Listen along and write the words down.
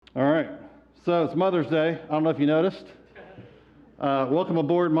So it's Mother's Day. I don't know if you noticed. Welcome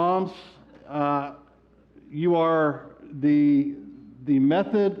aboard, moms. You are the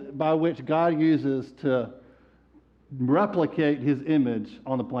method by which God uses to replicate his image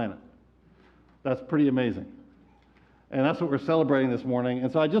on the planet. That's pretty amazing. And that's what we're celebrating this morning.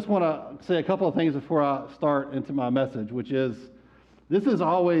 And so I just want to say a couple of things before I start into my message, which is this is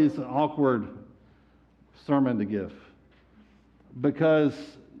always an awkward sermon to give, because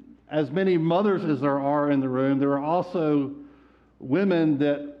as many mothers as there are in the room, there are also women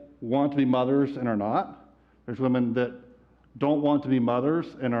that want to be mothers and are not. There's women that don't want to be mothers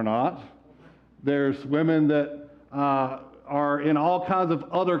and are not. There's women that are in all kinds of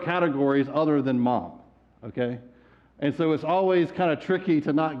other categories other than mom, okay? And so it's always kind of tricky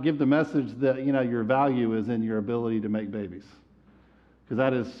to not give the message that, you know, your value is in your ability to make babies, because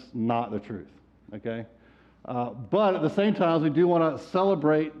that is not the truth, okay? But at the same time, we do want to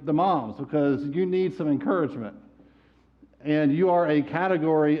celebrate the moms, because you need some encouragement. And you are a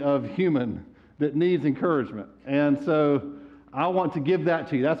category of human that needs encouragement. And so I want to give that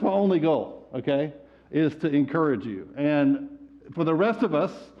to you. That's my only goal, okay, is to encourage you. And for the rest of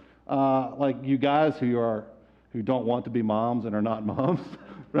us, like you guys who don't want to be moms and are not moms,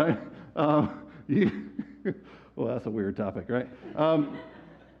 right? Well, that's a weird topic, right?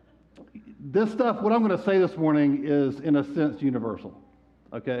 This stuff, what I'm going to say this morning, is in a sense universal,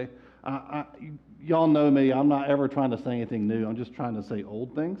 okay? Y'all know me. I'm not ever trying to say anything new. I'm just trying to say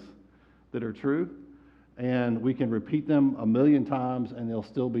old things that are true, and we can repeat them a million times and they'll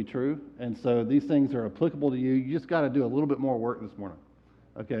still be true. And so these things are applicable to you. You just got to do a little bit more work this morning,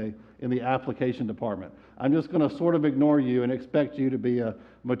 okay, in the application department. I'm just going to sort of ignore you and expect you to be a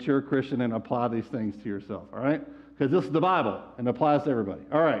mature Christian and apply these things to yourself, all right? Because this is the Bible and it applies to everybody.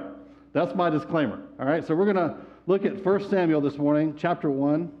 All right, that's my disclaimer, all right? So we're going to look at 1 Samuel this morning, chapter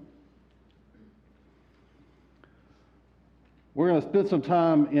 1. We're going to spend some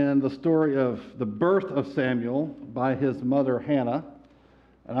time in the story of the birth of Samuel by his mother Hannah.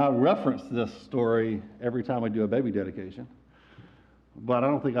 And I reference this story every time I do a baby dedication. But I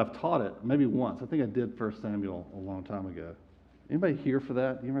don't think I've taught it, maybe once. I think I did 1 Samuel a long time ago. Anybody here for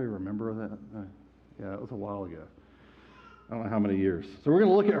that? Anybody remember that? Yeah, it was a while ago. I don't know how many years. So we're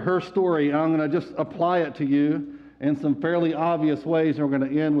going to look at her story, and I'm going to just apply it to you in some fairly obvious ways, and we're going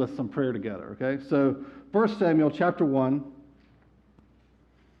to end with some prayer together, okay? So 1 Samuel chapter 1,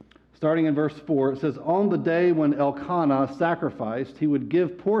 starting in verse 4, it says, "On the day when Elkanah sacrificed, he would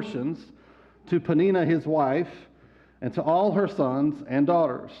give portions to Peninnah his wife, and to all her sons and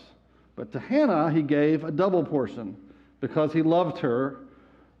daughters. But to Hannah he gave a double portion, because he loved her,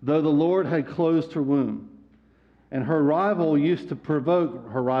 though the Lord had closed her womb. And her rival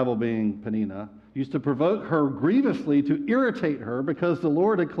being Peninnah, used to provoke her grievously to irritate her, because the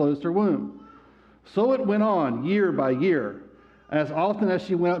Lord had closed her womb. So it went on year by year. As often as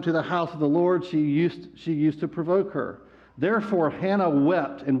she went up to the house of the Lord, she used to provoke her. Therefore Hannah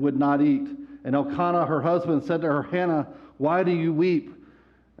wept and would not eat. And Elkanah, her husband, said to her, 'Hannah, why do you weep?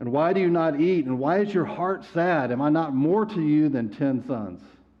 And why do you not eat? And why is your heart sad? Am I not more to you than 10 sons?'"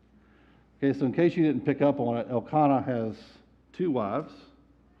 Okay, so in case you didn't pick up on it, Elkanah has 2 wives.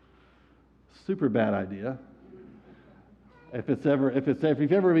 Super bad idea. If you've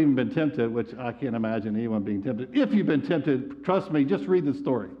ever even been tempted, which I can't imagine anyone being tempted. If you've been tempted, trust me, just read the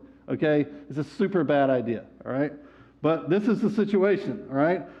story, okay? It's a super bad idea, all right? But this is the situation, all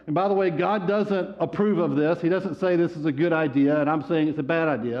right? And by the way, God doesn't approve of this. He doesn't say this is a good idea, and I'm saying it's a bad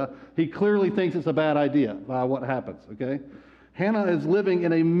idea. He clearly thinks it's a bad idea by what happens, okay? Hannah is living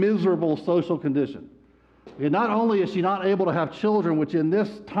in a miserable social condition. And not only is she not able to have children, which in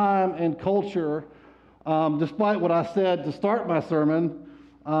this time and culture, despite what I said to start my sermon,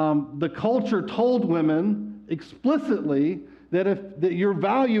 the culture told women explicitly that your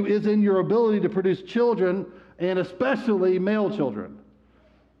value is in your ability to produce children, and especially male children,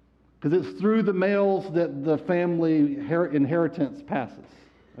 because it's through the males that the family inheritance passes,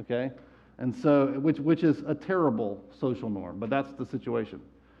 okay? And so, which is a terrible social norm, but that's the situation.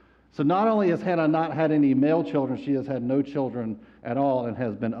 So not only has Hannah not had any male children, she has had no children at all and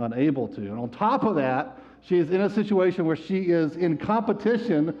has been unable to. And on top of that, she is in a situation where she is in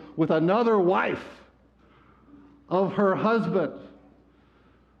competition with another wife of her husband.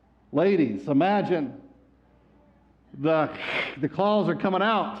 Ladies, imagine the claws are coming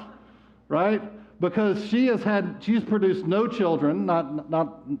out, right? Because she's produced no children,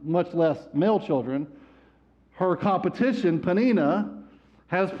 not much less male children. Her competition, Peninnah,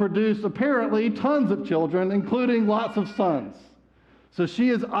 has produced apparently tons of children, including lots of sons. So she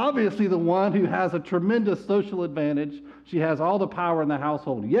is obviously the one who has a tremendous social advantage. She has all the power in the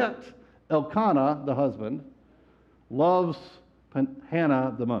household. Yet, Elkanah, the husband, loves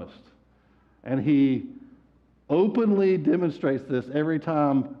Hannah the most. And he openly demonstrates this every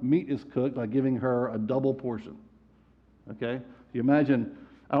time meat is cooked by giving her a double portion. Okay? You imagine,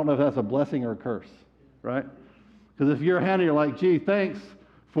 I don't know if that's a blessing or a curse, right? Because if you're Hannah, you're like, gee, thanks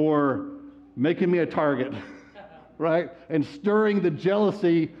for making me a target, right? And stirring the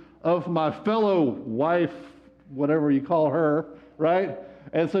jealousy of my fellow wife, whatever you call her, right?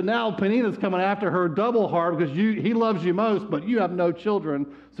 And so now Peninnah's coming after her double hard because he loves you most, but you have no children.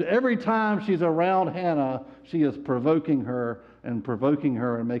 So every time she's around Hannah, she is provoking her and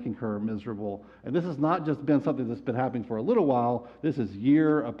making her miserable. And this has not just been something that's been happening for a little while. This is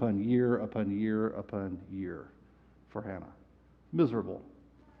year upon year upon year upon year for Hannah. Miserable.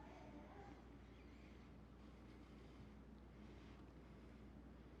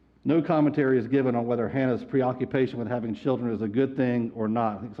 No commentary is given on whether Hannah's preoccupation with having children is a good thing or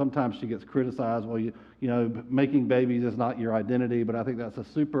not. I think sometimes she gets criticized, well, you know, making babies is not your identity, but I think that's a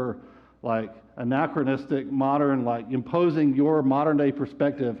super, anachronistic, modern, imposing your modern-day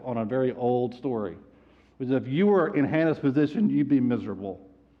perspective on a very old story. Because if you were in Hannah's position, you'd be miserable,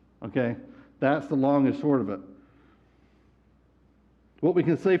 okay? That's the long and short of it. What we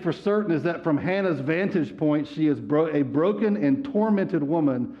can say for certain is that from Hannah's vantage point, she is a broken and tormented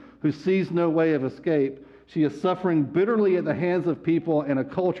woman who sees no way of escape. She is suffering bitterly at the hands of people and a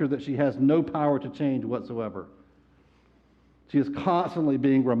culture that she has no power to change whatsoever. She is constantly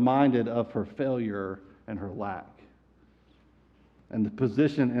being reminded of her failure and her lack and the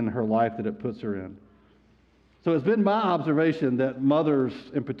position in her life that it puts her in. So it's been my observation that mothers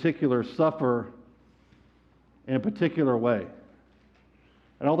in particular suffer in a particular way.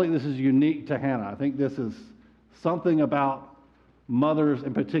 I don't think this is unique to Hannah. I think this is something about mothers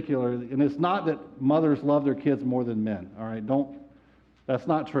in particular, and it's not that mothers love their kids more than men, all right? That's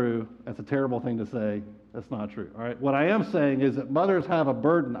not true. That's a terrible thing to say. That's not true, all right? What I am saying is that mothers have a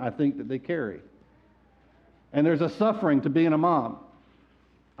burden, I think, that they carry. And there's a suffering to being a mom.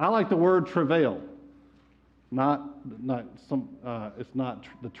 I like the word travail. It's not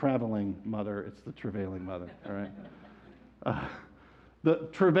the traveling mother, it's the travailing mother, all right? The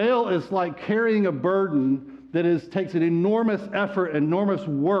travail is like carrying a burden that takes an enormous effort, enormous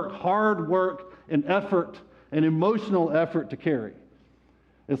work, hard work and effort and emotional effort to carry.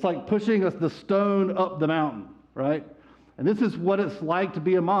 It's like pushing the stone up the mountain, right? And this is what it's like to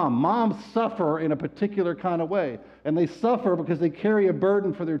be a mom. Moms suffer in a particular kind of way, and they suffer because they carry a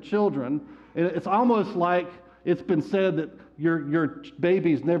burden for their children. And it's almost like it's been said that your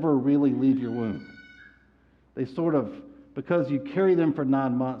babies never really leave your womb. They sort of, because you carry them for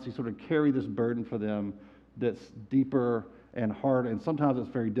 9 months, you sort of carry this burden for them that's deeper and harder, and sometimes it's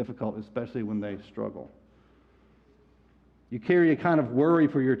very difficult, especially when they struggle. You carry a kind of worry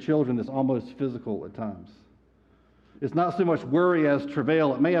for your children that's almost physical at times. It's not so much worry as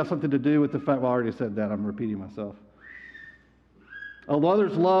travail. It may have something to do with the fact, well, I already said that, I'm repeating myself. A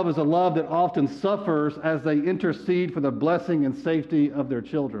mother's love is a love that often suffers as they intercede for the blessing and safety of their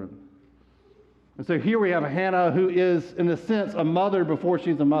children. And so here we have Hannah, who is, in a sense, a mother before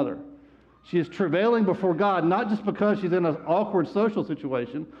she's a mother. She is travailing before God, not just because she's in an awkward social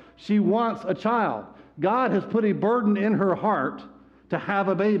situation. She wants a child. God has put a burden in her heart to have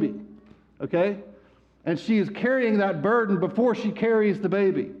a baby, okay? And she is carrying that burden before she carries the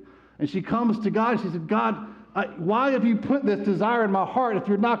baby. And she comes to God, and she said, God, why have you put this desire in my heart if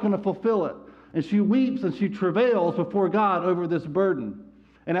you're not going to fulfill it? And she weeps and she travails before God over this burden.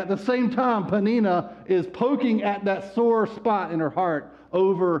 And at the same time, Peninnah is poking at that sore spot in her heart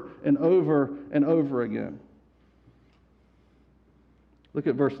over and over and over again. Look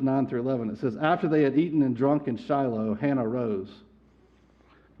at verse 9 through 11. It says, after they had eaten and drunk in Shiloh, Hannah rose.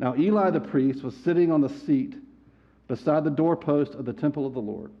 Now Eli the priest was sitting on the seat beside the doorpost of the temple of the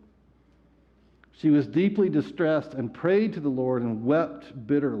Lord. She was deeply distressed and prayed to the Lord and wept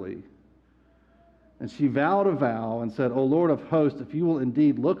bitterly. And she vowed a vow and said, O Lord of hosts, if you will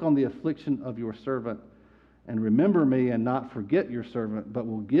indeed look on the affliction of your servant and remember me and not forget your servant, but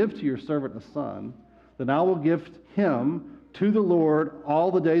will give to your servant a son, then I will give him to the Lord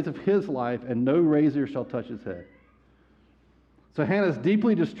all the days of his life, and no razor shall touch his head. So Hannah's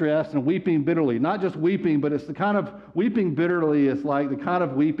deeply distressed and weeping bitterly. Not just weeping, but it's the kind of weeping bitterly is like the kind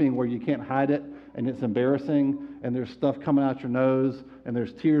of weeping where you can't hide it and it's embarrassing and there's stuff coming out your nose and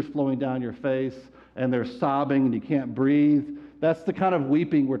there's tears flowing down your face and there's sobbing and you can't breathe. That's the kind of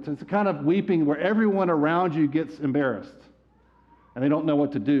weeping where it's the kind of weeping where everyone around you gets embarrassed and they don't know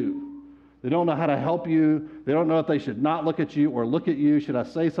what to do. They don't know how to help you. They don't know if they should not look at you or look at you. Should I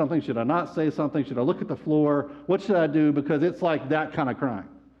say something? Should I not say something? Should I look at the floor? What should I do? Because it's like that kind of crying.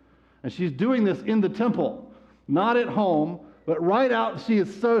 And she's doing this in the temple, not at home, but right out. She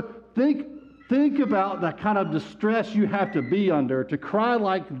is so, think about that kind of distress you have to be under to cry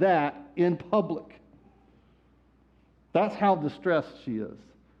like that in public. That's how distressed she is.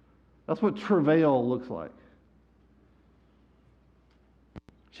 That's what travail looks like.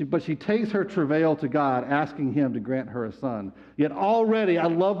 But she takes her travail to God, asking him to grant her a son. Yet already, I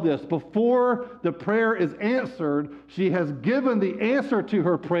love this, before the prayer is answered, she has given the answer to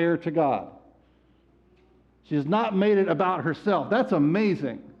her prayer to God. She has not made it about herself. That's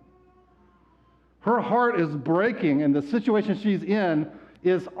amazing. Her heart is breaking, and the situation she's in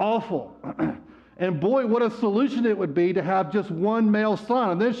is awful. And boy, what a solution it would be to have just one male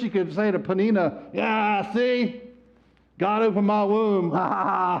son. And then she could say to Peninnah, yeah, see? God opened my womb.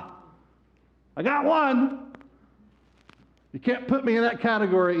 I got one. You can't put me in that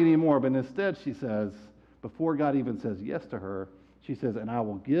category anymore. But instead, she says, before God even says yes to her, she says, and I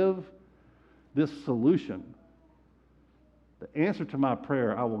will give this solution. The answer to my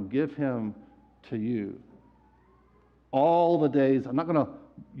prayer, I will give him to you. All the days, you're not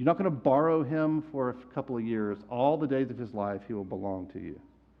going to borrow him for a couple of years. All the days of his life, he will belong to you.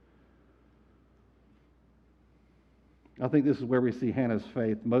 I think this is where we see Hannah's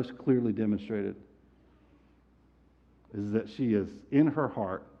faith most clearly demonstrated, is that she is in her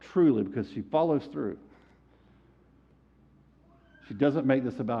heart, truly, because she follows through. She doesn't make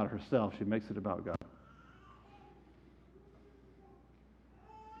this about herself. She makes it about God.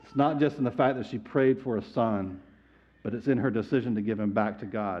 It's not just in the fact that she prayed for a son, but it's in her decision to give him back to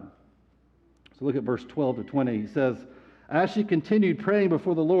God. So look at verse 12 to 20. He says, as she continued praying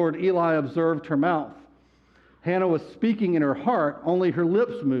before the Lord, Eli observed her mouth. Hannah was speaking in her heart, only her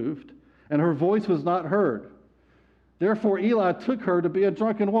lips moved, and her voice was not heard. Therefore, Eli took her to be a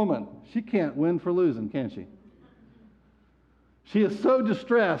drunken woman. She can't win for losing, can she? She is so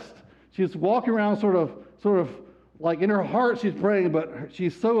distressed. She's walking around sort of like in her heart she's praying, but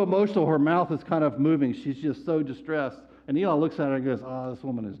she's so emotional, her mouth is kind of moving. She's just so distressed. And Eli looks at her and goes, oh, this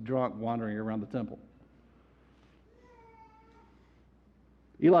woman is drunk, wandering around the temple.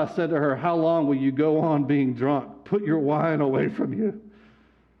 Eli said to her, how long will you go on being drunk? Put your wine away from you.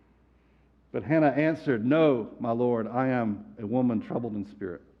 But Hannah answered, no, my Lord, I am a woman troubled in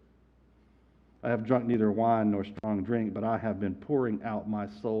spirit. I have drunk neither wine nor strong drink, but I have been pouring out my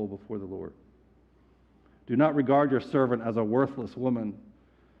soul before the Lord. Do not regard your servant as a worthless woman,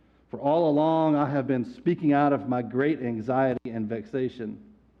 for all along I have been speaking out of my great anxiety and vexation.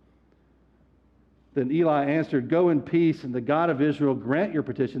 Then Eli answered, go in peace, and the God of Israel grant your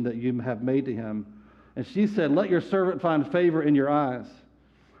petition that you have made to him. And she said, let your servant find favor in your eyes.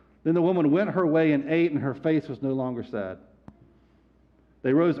 Then the woman went her way and ate, and her face was no longer sad.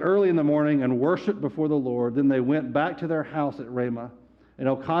 They rose early in the morning and worshiped before the Lord. Then they went back to their house at Ramah. And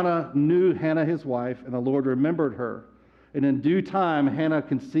Elkanah knew Hannah his wife, and the Lord remembered her. And in due time Hannah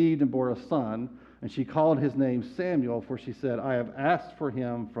conceived and bore a son, and she called his name Samuel, for she said, I have asked for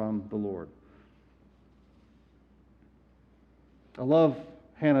him from the Lord. I love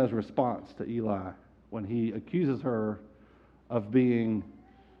Hannah's response to Eli when he accuses her of being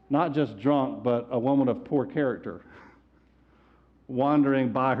not just drunk, but a woman of poor character,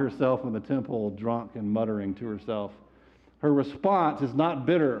 wandering by herself in the temple, drunk and muttering to herself. Her response is not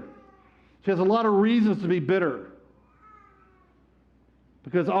bitter. She has a lot of reasons to be bitter,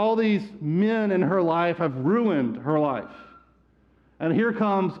 because all these men in her life have ruined her life. And here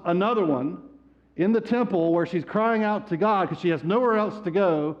comes another one in the temple where she's crying out to God because she has nowhere else to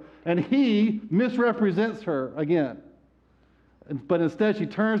go, and he misrepresents her again. But instead she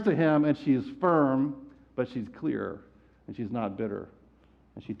turns to him and she is firm, but she's clear, and she's not bitter.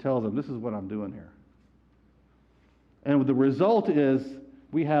 And she tells him, this is what I'm doing here. And the result is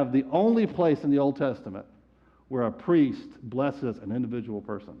we have the only place in the Old Testament where a priest blesses an individual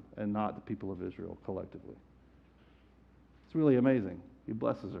person and not the people of Israel collectively. It's really amazing. He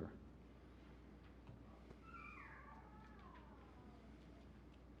blesses her.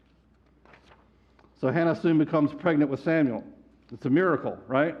 So Hannah soon becomes pregnant with Samuel. It's a miracle,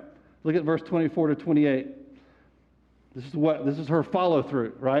 right? Look at verse 24 to 28. This is her follow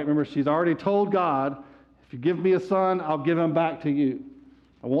through, right? Remember, she's already told God, if you give me a son, I'll give him back to you.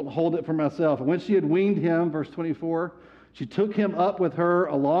 I won't hold it for myself. And when she had weaned him, verse 24, she took him up with her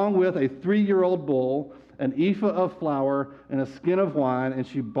along with a 3-year-old bull, an ephah of flour, and a skin of wine, and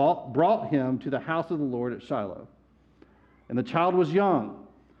she brought him to the house of the Lord at Shiloh. And the child was young.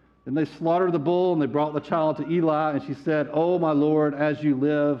 Then they slaughtered the bull, and they brought the child to Eli, and she said, oh, my Lord, as you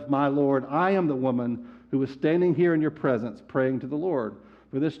live, my Lord, I am the woman who was standing here in your presence praying to the Lord.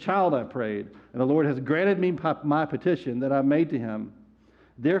 For this child I prayed, and the Lord has granted me my petition that I made to him.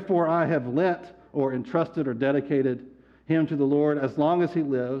 Therefore I have lent or entrusted or dedicated him to the Lord as long as he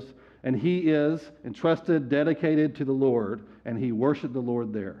lives, and he is entrusted, dedicated to the Lord, and he worshiped the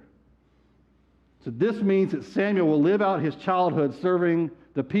Lord there. So this means that Samuel will live out his childhood serving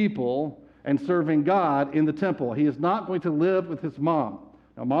the people and serving God in the temple. He is not going to live with his mom.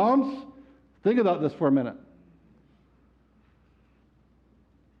 Now, moms, think about this for a minute.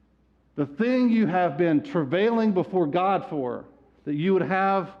 The thing you have been travailing before God for, that you would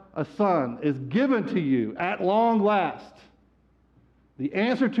have a son, is given to you at long last. The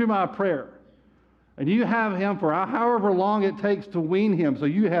answer to my prayer. And you have him for however long it takes to wean him. So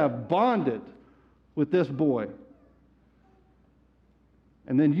you have bonded with this boy.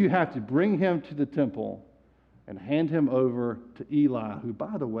 And then you have to bring him to the temple and hand him over to Eli, who,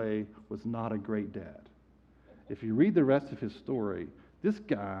 by the way, was not a great dad. If you read the rest of his story, this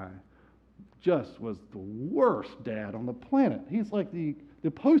guy just was the worst dad on the planet. He's like the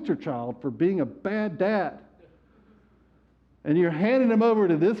poster child for being a bad dad. And you're handing him over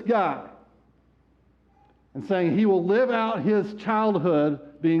to this guy and saying he will live out his childhood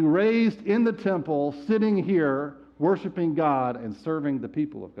being raised in the temple, sitting here, worshiping God and serving the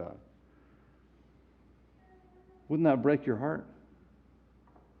people of God. Wouldn't that break your heart?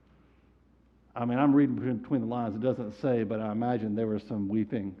 I mean, I'm reading between the lines. It doesn't say, but I imagine there was some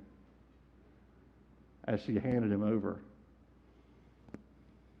weeping as she handed him over.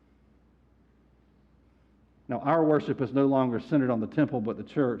 Now, our worship is no longer centered on the temple but the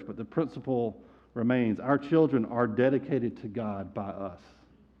church, but the principle remains. Our children are dedicated to God by us,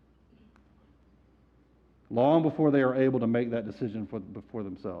 long before they are able to make that decision for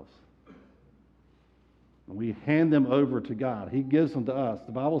themselves. And we hand them over to God. He gives them to us.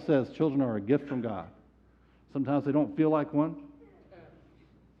 The Bible says children are a gift from God. Sometimes they don't feel like one,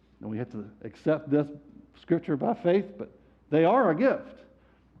 and we have to accept this scripture by faith, but they are a gift.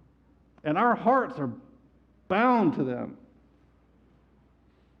 And our hearts are bound to them.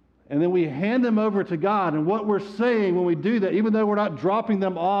 And then we hand them over to God. And what we're saying when we do that, even though we're not dropping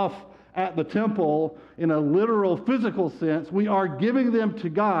them off at the temple in a literal physical sense, we are giving them to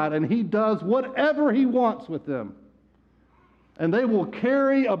God, and He does whatever He wants with them. And they will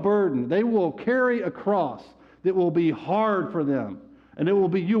carry a burden. They will carry a cross that will be hard for them. And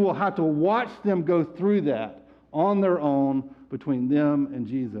you will have to watch them go through that on their own between them and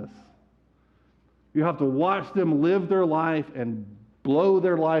Jesus. You have to watch them live their life and blow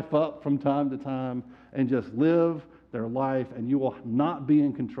their life up from time to time and just live their life, and you will not be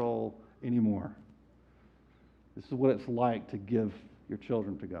in control anymore. This is what it's like to give your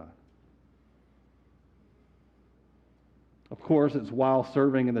children to God. Of course, it's while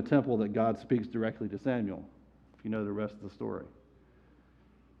serving in the temple that God speaks directly to Samuel, if you know the rest of the story.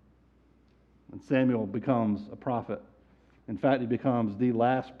 And Samuel becomes a prophet. In fact, he becomes the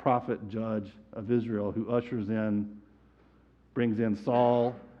last prophet judge of Israel who brings in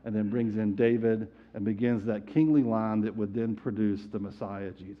Saul, and then brings in David, and begins that kingly line that would then produce the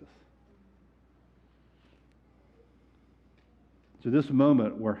Messiah, Jesus. So this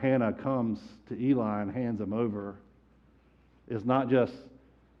moment where Hannah comes to Eli and hands him over is not just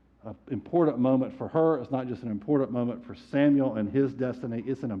an important moment for her. It's not just an important moment for Samuel and his destiny.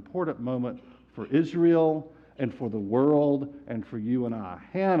 It's an important moment for Israel and for the world and for you and I.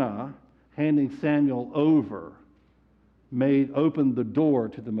 Hannah handing Samuel over opened the door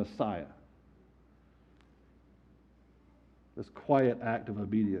to the Messiah. This quiet act of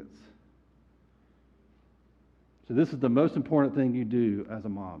obedience. So this is the most important thing you do as a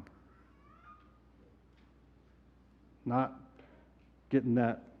mom. Not getting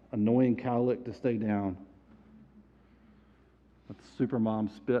that annoying cowlick to stay down. That super mom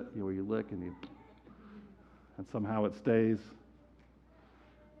spit, where you lick and somehow it stays.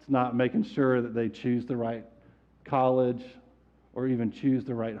 It's not making sure that they choose the right college or even choose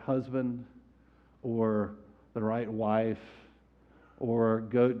the right husband or the right wife or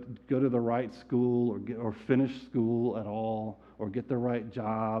go to the right school or finish school at all or get the right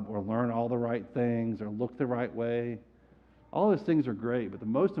job or learn all the right things or look the right way. All those things are great, but the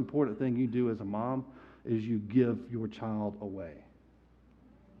most important thing you do as a mom is you give your child away.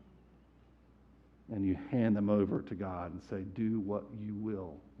 And you hand them over to God and say, do what you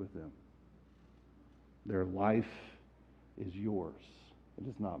will with them. Their life is yours. It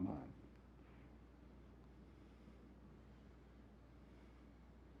is not mine.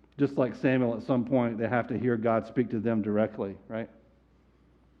 Just like Samuel, at some point, they have to hear God speak to them directly, right?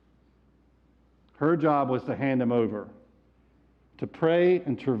 Her job was to hand him over, to pray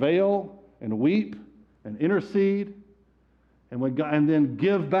and travail and weep and intercede and then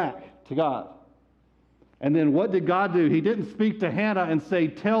give back to God. And then what did God do? He didn't speak to Hannah and say,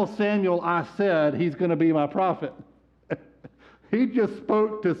 tell Samuel I said he's going to be my prophet. He just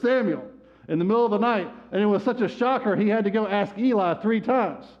spoke to Samuel in the middle of the night. And it was such a shocker, he had to go ask Eli 3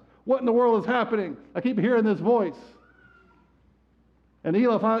 times. What in the world is happening? I keep hearing this voice. And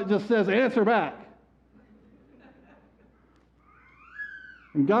Eli finally just says, answer back.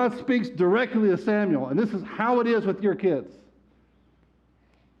 And God speaks directly to Samuel. And this is how it is with your kids.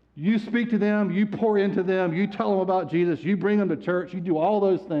 You speak to them, you pour into them, you tell them about Jesus, you bring them to church, you do all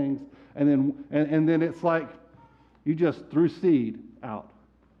those things, and then it's like you just threw seed out.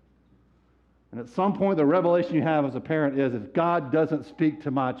 And at some point, the revelation you have as a parent is, if God doesn't speak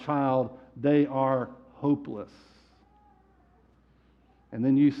to my child, they are hopeless. And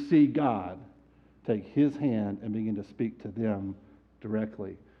then you see God take his hand and begin to speak to them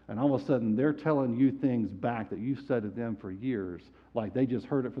directly. And all of a sudden, they're telling you things back that you've said to them for years, like they just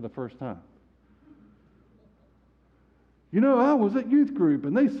heard it for the first time. You know, I was at youth group,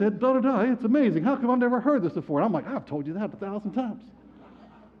 and they said, da-da-da, it's amazing. How come I've never heard this before? And I'm like, I've told you that 1,000 times.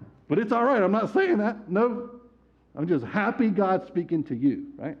 But it's all right. I'm not saying that. No, I'm just happy God's speaking to you,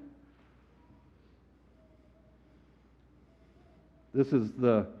 right? This is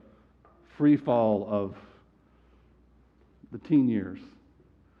the free fall of the teen years,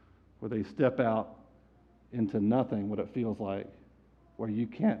 where they step out into nothing, what it feels like, where you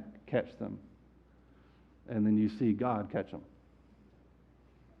can't catch them. And then you see God catch them.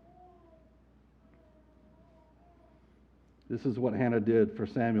 This is what Hannah did for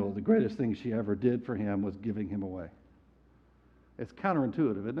Samuel. The greatest thing she ever did for him was giving him away. It's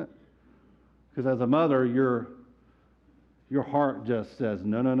counterintuitive, isn't it? Because as a mother, your heart just says,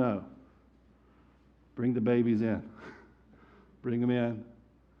 no, no, no. Bring the babies in. Bring them in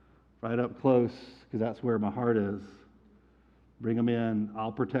right up close, because that's where my heart is. Bring them in.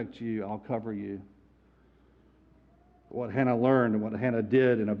 I'll protect you. I'll cover you. What Hannah learned and what Hannah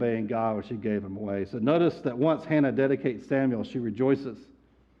did in obeying God was she gave him away. So notice that once Hannah dedicates Samuel, she rejoices.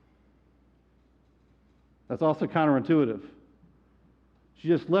 That's also counterintuitive. She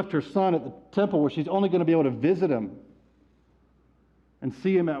just left her son at the temple where she's only going to be able to visit him and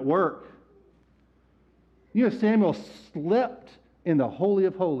see him at work. You know, Samuel slept in the Holy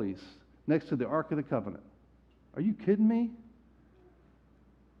of Holies next to the Ark of the Covenant. Are you kidding me?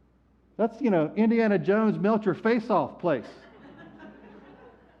 That's, Indiana Jones melt your face off place.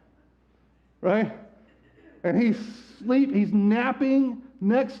 Right? And he's napping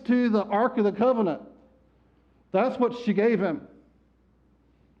next to the Ark of the Covenant. That's what she gave him.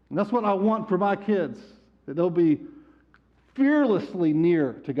 And that's what I want for my kids, that they'll be fearlessly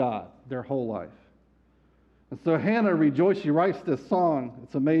near to God their whole life. And so Hannah rejoiced. She writes this song.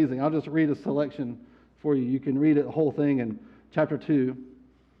 It's amazing. I'll just read a selection for you. You can read it, the whole thing in chapter 2.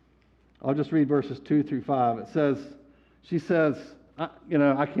 I'll just read verses 2 through 5. It says, she says,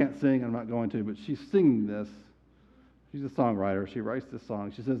 I can't sing, I'm not going to, but she's singing this. She's a songwriter. She writes this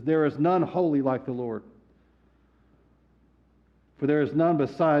song. She says, there is none holy like the Lord. For there is none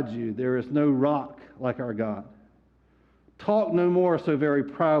besides you. There is no rock like our God. Talk no more so very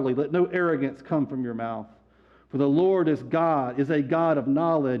proudly. Let no arrogance come from your mouth. For the Lord is God, is a God of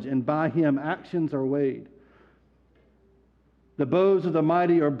knowledge, and by him actions are weighed. The bows of the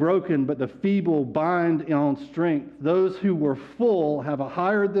mighty are broken, but the feeble bind on strength. Those who were full have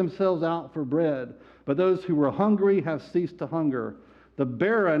hired themselves out for bread, but those who were hungry have ceased to hunger. The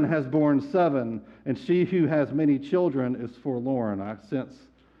barren has borne 7, and she who has many children is forlorn. I sense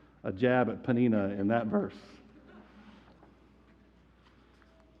a jab at Peninnah in that verse.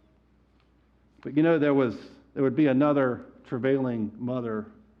 But there would be another travailing mother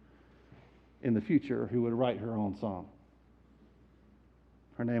in the future who would write her own song.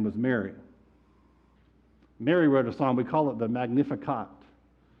 Her name was Mary. Mary wrote a song. We call it the Magnificat.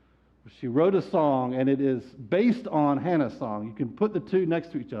 She wrote a song, and it is based on Hannah's song. You can put the two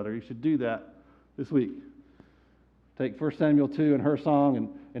next to each other. You should do that this week. Take 1 Samuel 2 and her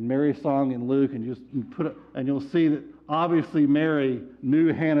song and Mary's song in Luke, and just put it, and you'll see that obviously Mary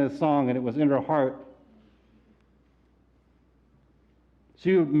knew Hannah's song, and it was in her heart.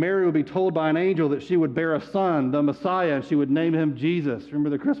 Mary would be told by an angel that she would bear a son, the Messiah, and she would name him Jesus.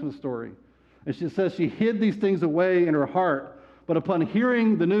 Remember the Christmas story. And she says she hid these things away in her heart, but upon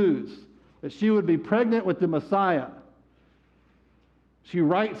hearing the news that she would be pregnant with the Messiah, she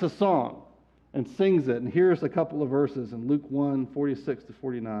writes a song and sings it. And here's a couple of verses in Luke 1, 46 to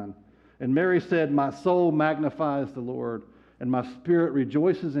 49. And Mary said, my soul magnifies the Lord, and my spirit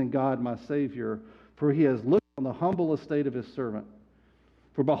rejoices in God my Savior, for he has looked on the humble estate of his servant.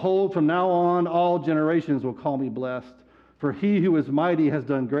 For behold, from now on all generations will call me blessed. For he who is mighty has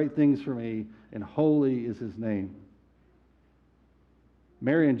done great things for me, and holy is his name.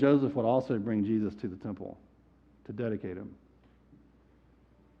 Mary and Joseph would also bring Jesus to the temple to dedicate him.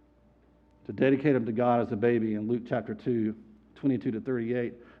 To dedicate him to God as a baby in Luke chapter 2, 22 to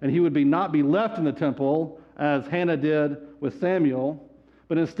 38. And he would not be left in the temple as Hannah did with Samuel,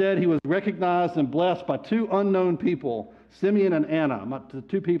 but instead he was recognized and blessed by two unknown people, Simeon and Anna, the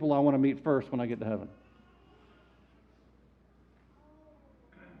two people I want to meet first when I get to heaven.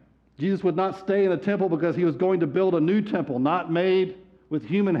 Jesus would not stay in the temple because he was going to build a new temple, not made with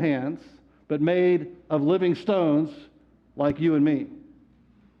human hands, but made of living stones like you and me.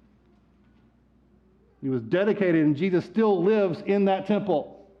 He was dedicated, and Jesus still lives in that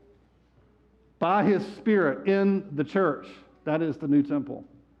temple by his Spirit in the church. That is the new temple.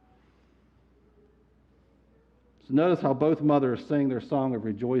 So notice how both mothers sang their song of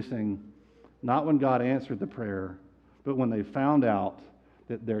rejoicing, not when God answered the prayer, but when they found out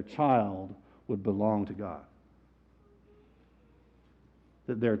that their child would belong to God.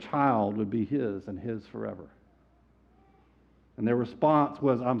 That their child would be his and his forever. And their response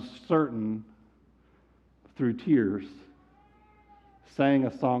was, I'm certain, through tears, sang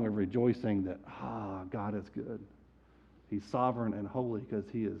a song of rejoicing that, God is good. He's sovereign and holy because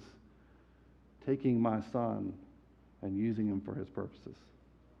he is taking my son and using him for his purposes.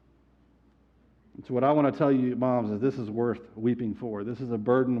 And so what I want to tell you, moms, is this is worth weeping for. This is a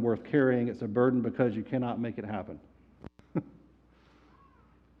burden worth carrying. It's a burden because you cannot make it happen.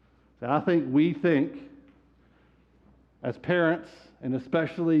 I think we think, as parents, and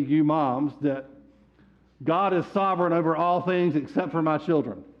especially you moms, that God is sovereign over all things except for my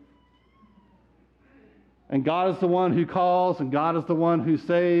children. And God is the one who calls, and God is the one who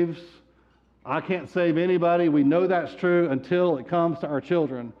saves. I can't save anybody. We know that's true until it comes to our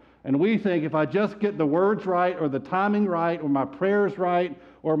children. And we think if I just get the words right, or the timing right, or my prayers right,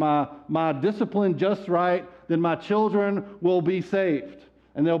 or my discipline just right, then my children will be saved.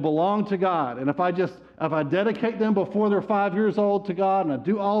 And they'll belong to God. And if I dedicate them before they're 5 years old to God, and I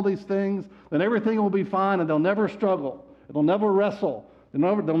do all these things, then everything will be fine, and they'll never struggle. They'll never wrestle.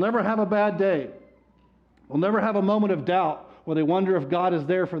 They'll never have a bad day. They'll never have a moment of doubt where they wonder if God is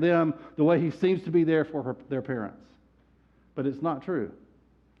there for them the way he seems to be there for their parents. But it's not true.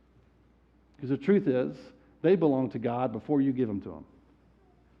 Because the truth is, they belong to God before you give them to them.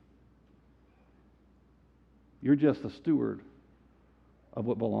 You're just a steward of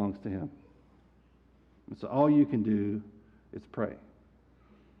what belongs to him. And so all you can do is pray.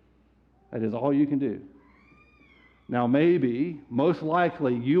 That is all you can do. Now maybe, most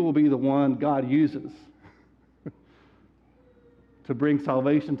likely, you will be the one God uses to bring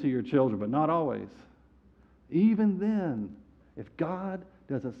salvation to your children, but not always. Even then, if God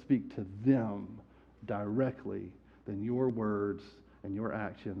doesn't speak to them directly, then your words and your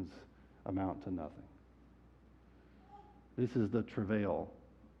actions amount to nothing. This is the travail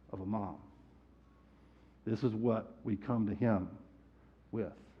of a mom. This is what we come to him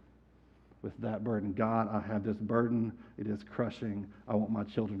with that burden. God, I have this burden. It is crushing. I want my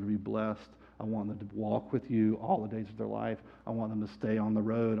children to be blessed. I want them to walk with you all the days of their life. I want them to stay on the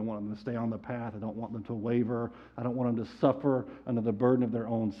road. I want them to stay on the path. I don't want them to waver. I don't want them to suffer under the burden of their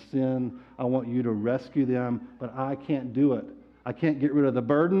own sin. I want you to rescue them, but I can't do it. I can't get rid of the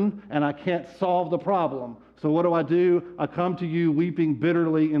burden, and I can't solve the problem. So what do? I come to you weeping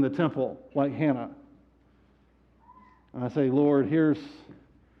bitterly in the temple, like Hannah. And I say, Lord, here's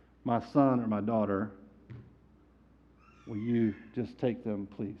my son or my daughter. Will you just take them,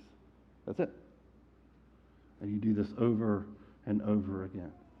 please? That's it. And you do this over and over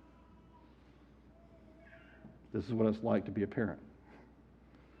again. This is what it's like to be a parent.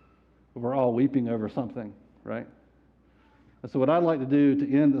 We're all weeping over something, right? And so what I'd like to do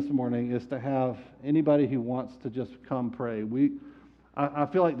to end this morning is to have anybody who wants to just come pray. I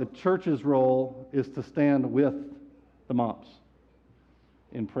feel like the church's role is to stand with the moms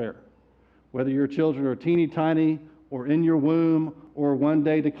in prayer. Whether your children are teeny tiny or in your womb or one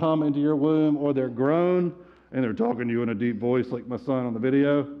day to come into your womb, or they're grown and they're talking to you in a deep voice like my son on the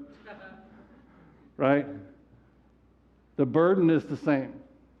video, right? The burden is the same.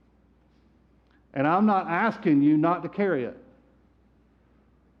 And I'm not asking you not to carry it.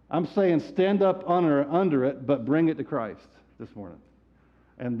 I'm saying stand up under it, but bring it to Christ this morning.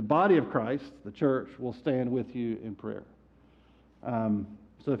 And the body of Christ, the church, will stand with you in prayer.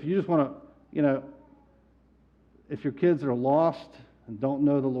 So if you just want to, if your kids are lost and don't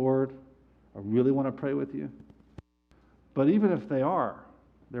know the Lord, I really want to pray with you. But even if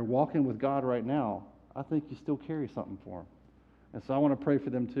they're walking with God right now, I think you still carry something for them. And so I want to pray for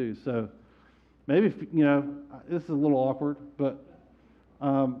them too. So maybe, this is a little awkward, but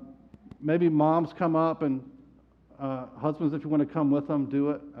maybe moms come up, and husbands, if you want to come with them,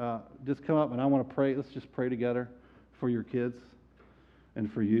 do it. Just come up, and I want to pray. Let's just pray together for your kids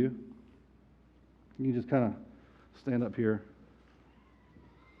and for you. You can just kind of stand up here.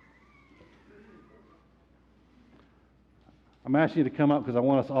 I'm asking you to come up because I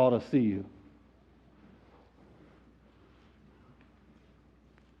want us all to see you.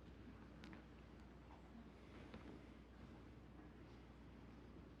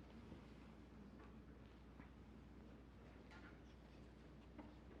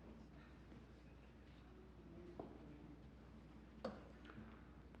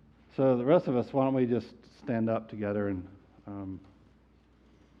 So the rest of us, why don't we just stand up together and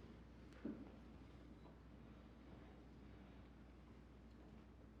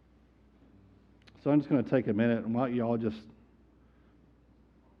so I'm just going to take a minute, and why don't you all just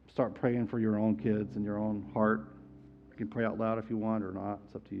start praying for your own kids and your own heart. You can pray out loud if you want or not.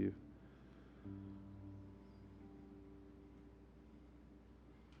 It's up to you.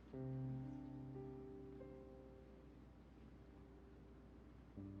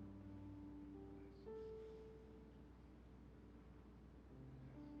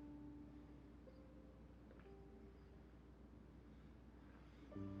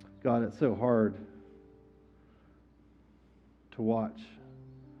 God, it's so hard to watch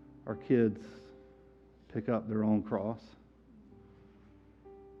our kids pick up their own cross.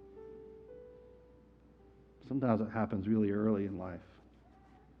 Sometimes it happens really early in life,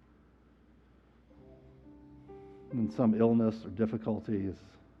 when some illness or difficulty is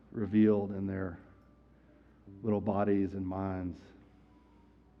revealed in their little bodies and minds.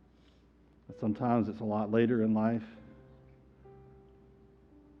 And sometimes it's a lot later in life.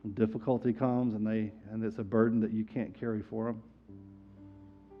 When difficulty comes and it's a burden that you can't carry for them.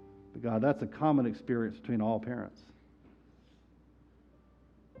 But God, that's a common experience between all parents.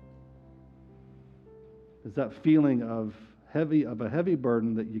 It's that feeling of a heavy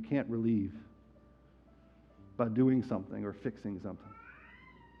burden that you can't relieve by doing something or fixing something.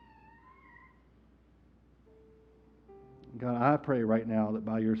 God, I pray right now that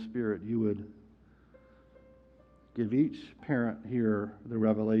by your Spirit you would give each parent here the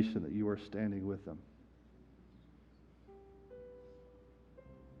revelation that you are standing with them.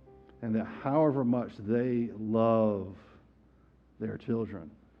 And that however much they love their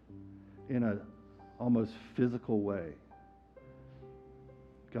children in an almost physical way,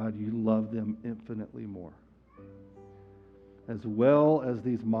 God, you love them infinitely more. As well as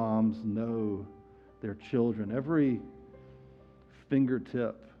these moms know their children, every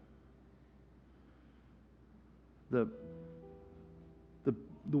fingertip, the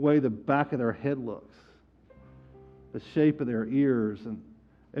way the back of their head looks, the shape of their ears, and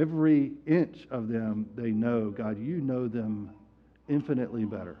every inch of them they know, God, you know them infinitely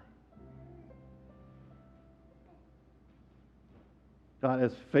better. God,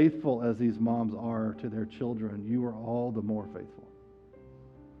 as faithful as these moms are to their children, you are all the more faithful.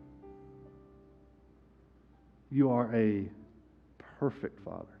 You are a perfect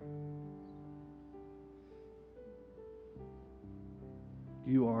Father.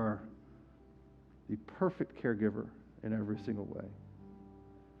 You are the perfect caregiver in every single way.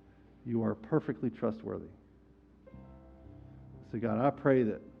 You are perfectly trustworthy. So God, I pray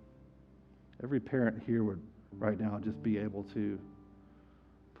that every parent here would right now just be able to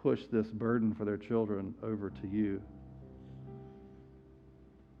push this burden for their children over to you.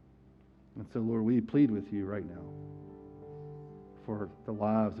 And so, Lord, we plead with you right now for the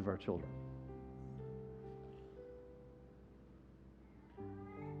lives of our children.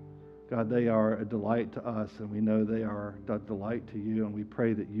 God, they are a delight to us, and we know they are a delight to you, and we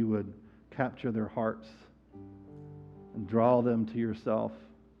pray that you would capture their hearts and draw them to yourself.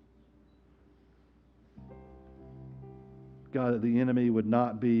 God, that the enemy would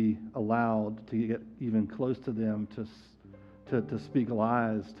not be allowed to get even close to them, to speak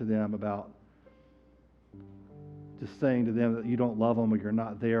lies to them about just saying to them that you don't love them, or you're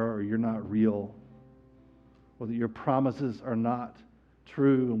not there, or you're not real, or that your promises are not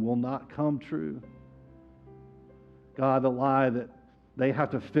true and will not come true. God, the lie that they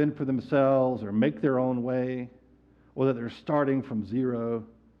have to fend for themselves or make their own way, or that they're starting from zero.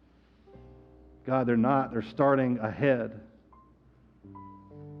 God, they're not. They're starting ahead.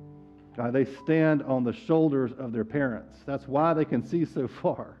 God, they stand on the shoulders of their parents. That's why they can see so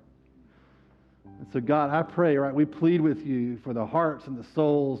far. And so, God, I pray, right, we plead with you for the hearts and the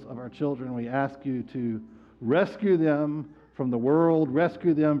souls of our children. We ask you to rescue them from the world,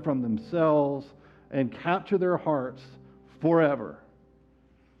 rescue them from themselves, and capture their hearts forever.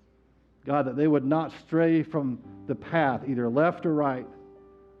 God, that they would not stray from the path, either left or right,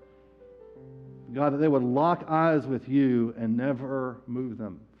 God, that they would lock eyes with you and never move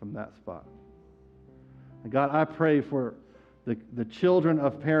them from that spot. And God, I pray for the children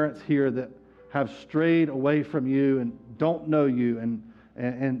of parents here that have strayed away from you and don't know you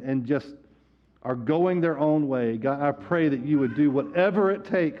and just are going their own way. God, I pray that you would do whatever it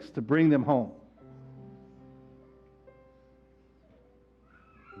takes to bring them home.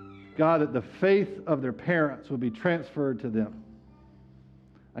 God, that the faith of their parents would be transferred to them.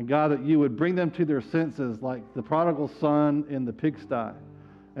 And God, that you would bring them to their senses like the prodigal son in the pigsty,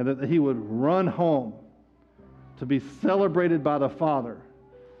 and that he would run home to be celebrated by the Father.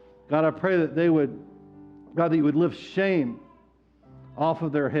 God, I pray that that you would lift shame off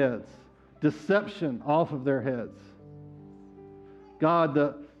of their heads, deception off of their heads. God,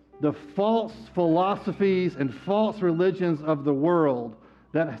 the false philosophies and false religions of the world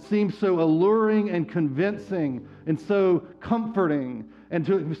that seem so alluring and convincing and so comforting and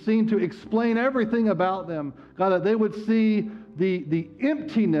to seem to explain everything about them, God, that they would see the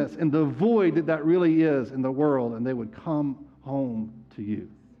emptiness and the void that really is in the world, and they would come home to you.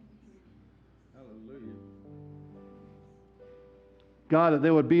 Hallelujah. God, that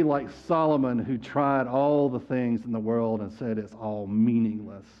they would be like Solomon, who tried all the things in the world and said it's all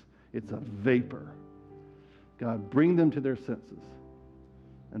meaningless. It's a vapor. God, bring them to their senses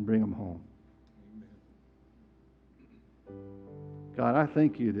and bring them home. Amen. God, I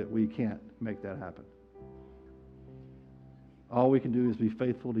thank you that we can't make that happen. All we can do is be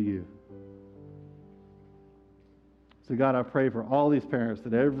faithful to you. So God, I pray for all these parents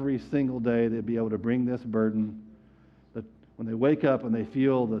that every single day they'd be able to bring this burden, that when they wake up and they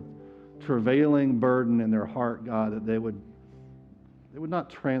feel the travailing burden in their heart, God, that they would not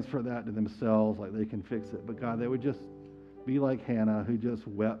transfer that to themselves like they can fix it, but God, they would just be like Hannah, who just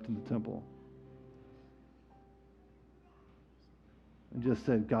wept in the temple and just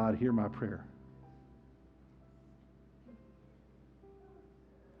said, God, hear my prayer.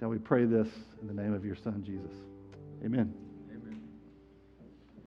 Now we pray this in the name of your Son, Jesus. Amen.